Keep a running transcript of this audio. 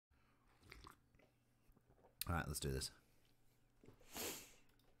Alright, let's do this.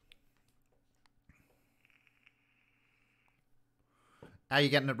 How you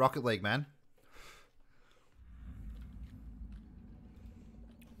getting at Rocket League, man?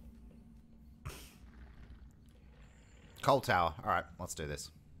 Coal Tower. Alright, let's do this.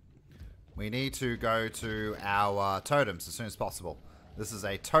 We need to go to our totems as soon as possible. This is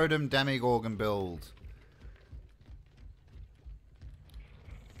a totem demigorgon build.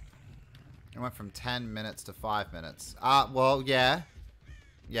 It went from 10 minutes to 5 minutes. Well, yeah.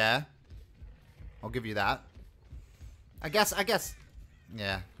 Yeah. I'll give you that. I guess,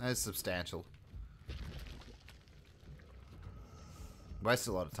 yeah, that is substantial.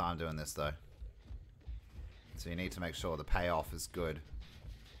 Wasted a lot of time doing this, though. So you need to make sure the payoff is good.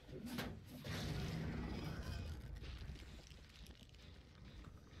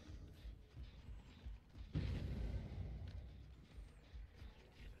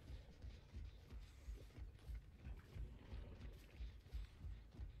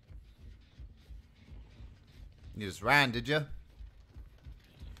 You just ran, did you?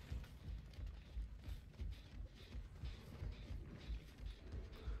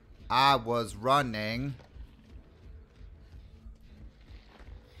 I was running.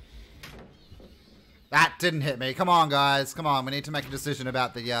 That didn't hit me. Come on, guys. Come on. We need to make a decision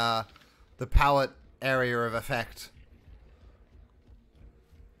about the palette area of effect.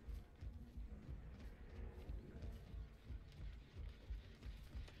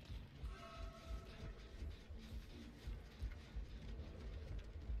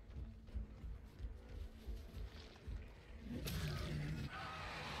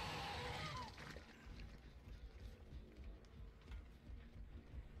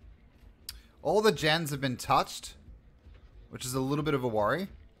 All the gens have been touched, which is a little bit of a worry.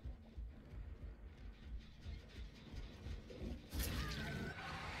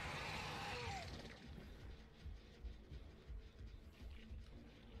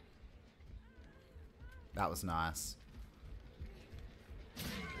 That was nice.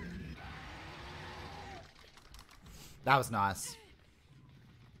 That was nice.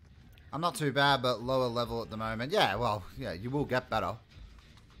 I'm not too bad, but lower level at the moment. Yeah, well, yeah, you will get better.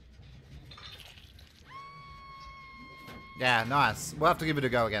 Yeah, nice. We'll have to give it a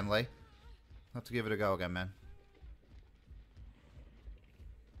go again, Lee. We'll have to give it a go again, man.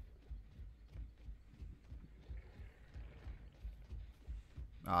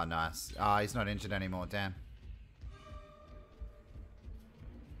 Oh, nice. Oh, he's not injured anymore, damn.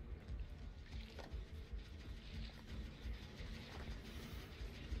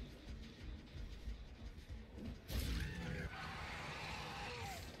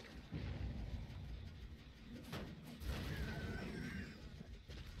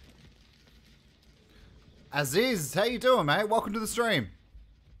 Aziz, how you doing, mate? Welcome to the stream.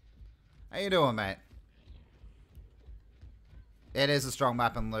 How you doing, mate? It is a strong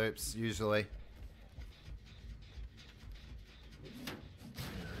map in loops, usually.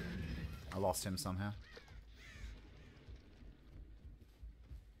 I lost him somehow.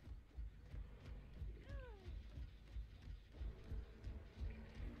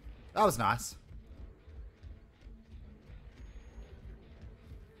 That was nice.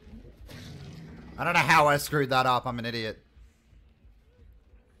 I don't know how I screwed that up. I'm an idiot.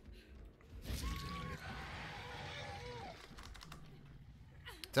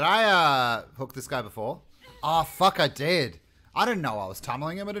 Did I hook this guy before? Oh, fuck, I did. I didn't know I was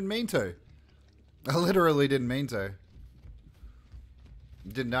tunneling him. I didn't mean to. I literally didn't mean to.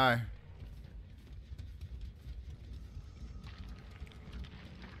 Didn't know.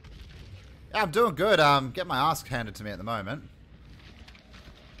 Yeah, I'm doing good. Get my ass handed to me at the moment.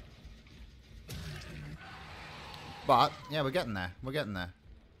 But, yeah, we're getting there. We're getting there.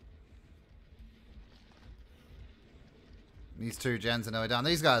 These two gens are nearly done.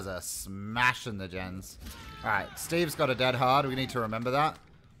 These guys are smashing the gens. Alright, Steve's got a dead hard. We need to remember that.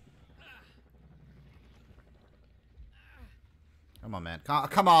 Come on, man.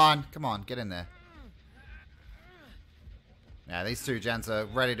 Come on. Come on, get in there. Yeah, these two gens are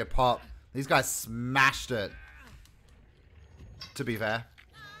ready to pop. These guys smashed it. To be fair.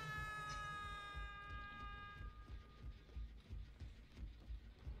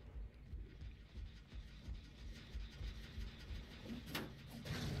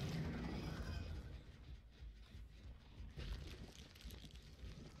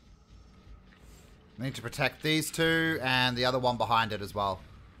 I need to protect these two and the other one behind it as well.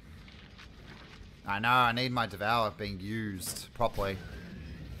 I know, I need my Devour being used properly.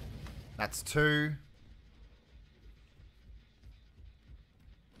 That's two.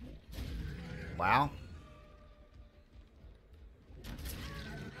 Wow.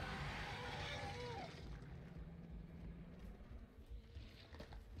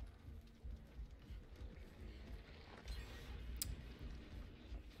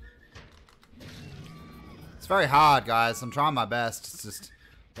 very hard, guys. I'm trying my best. It's just,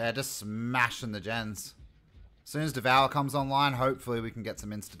 they're just smashing the gens. As soon as Devour comes online, hopefully we can get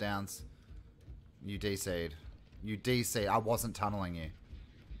some insta-downs. You DC'd. You DC'd. I wasn't tunneling you.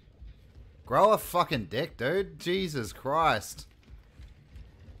 Grow a fucking dick, dude. Jesus Christ.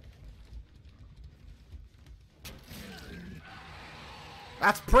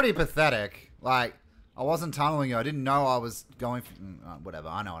 That's pretty pathetic. Like, I wasn't tunneling you. I didn't know I was going for... whatever.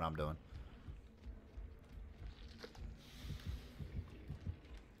 I know what I'm doing.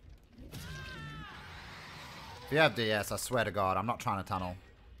 If you have DS, I swear to God, I'm not trying to tunnel.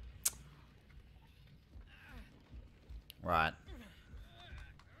 Right.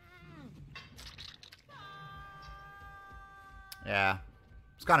 Yeah.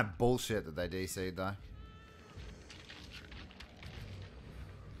 It's kind of bullshit that they DC'd, though.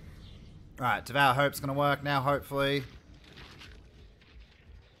 Alright, Devour Hope's going to work now, hopefully.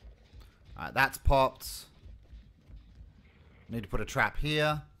 Alright, that's popped. Need to put a trap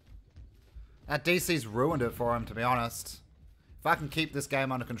here. That DC's ruined it for him, to be honest. If I can keep this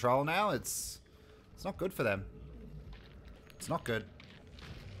game under control now, it's not good for them. It's not good.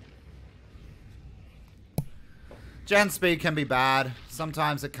 Gen speed can be bad.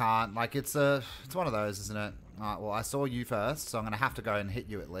 Sometimes it can't. Like, it's one of those, isn't it? Alright, well, I saw you first, so I'm going to have to go and hit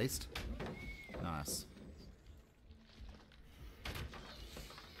you at least. Nice.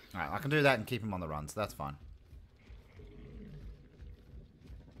 Alright, I can do that and keep him on the run, so that's fine.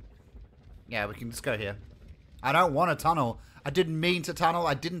 Yeah, we can just go here. I don't want to tunnel. I didn't mean to tunnel.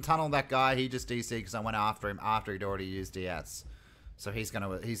 I didn't tunnel that guy. He just DC'd because I went after him after he'd already used DS. So he's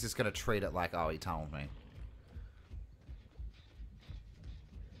just gonna treat it like, oh, he tunneled me.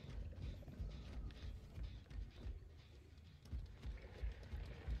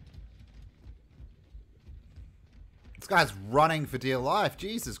 This guy's running for dear life.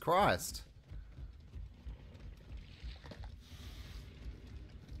 Jesus Christ.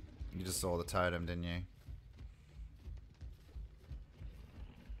 You just saw the totem, didn't you?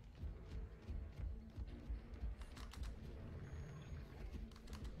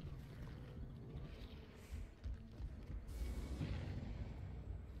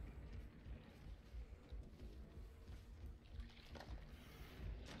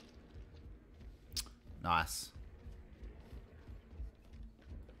 Nice.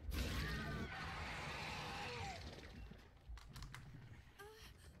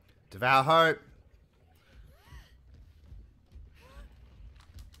 Devour Hope.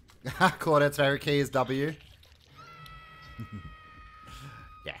 Claudette's favorite key is W.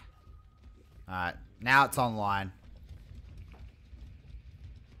 Yeah. Alright. Now it's online.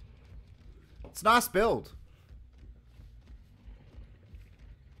 It's a nice build.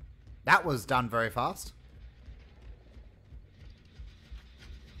 That was done very fast.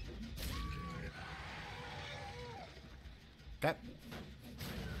 Okay.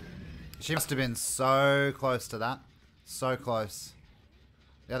 She must have been so close to that. So close.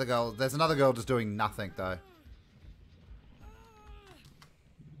 The other girl, there's another girl just doing nothing though.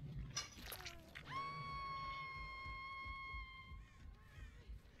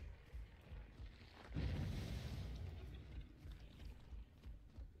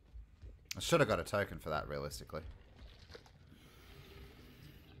 I should have got a token for that, realistically.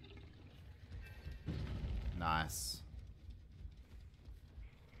 Nice.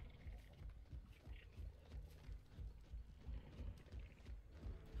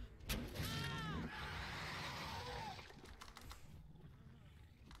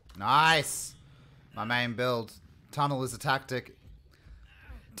 Nice! My main build. Tunnel is a tactic.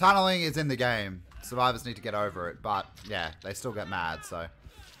 Tunneling is in the game. Survivors need to get over it, but yeah, they still get mad, so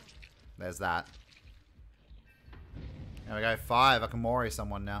there's that. There we go, 5. I can Mori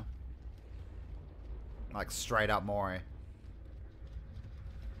someone now. Like, straight up Mori.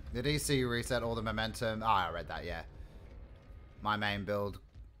 The DC reset all the momentum. Oh, I read that, yeah. My main build.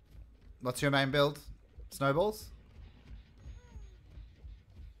 What's your main build? Snowballs?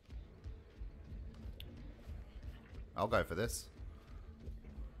 I'll go for this.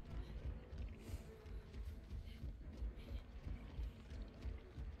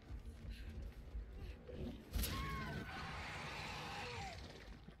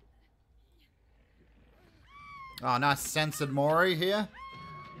 Oh, nice censored Mori here.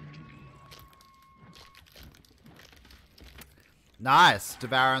 Nice.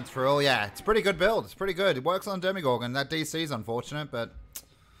 Devour and Thrill. Yeah, it's a pretty good build. It's pretty good. It works on Demigorgon. That DC is unfortunate, but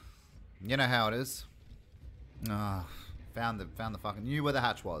you know how it is. Oh, found the fucking... Knew where the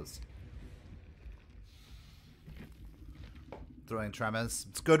hatch was. Throwing Tremors.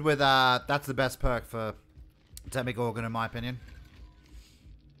 It's good with... that's the best perk for Demigorgon in my opinion.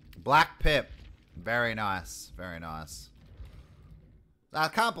 Black Pip. Very nice. Very nice. I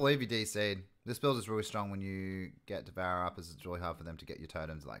can't believe you DC'd. This build is really strong when you get Devour up, as it's really hard for them to get your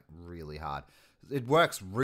totems, like, really hard. It works really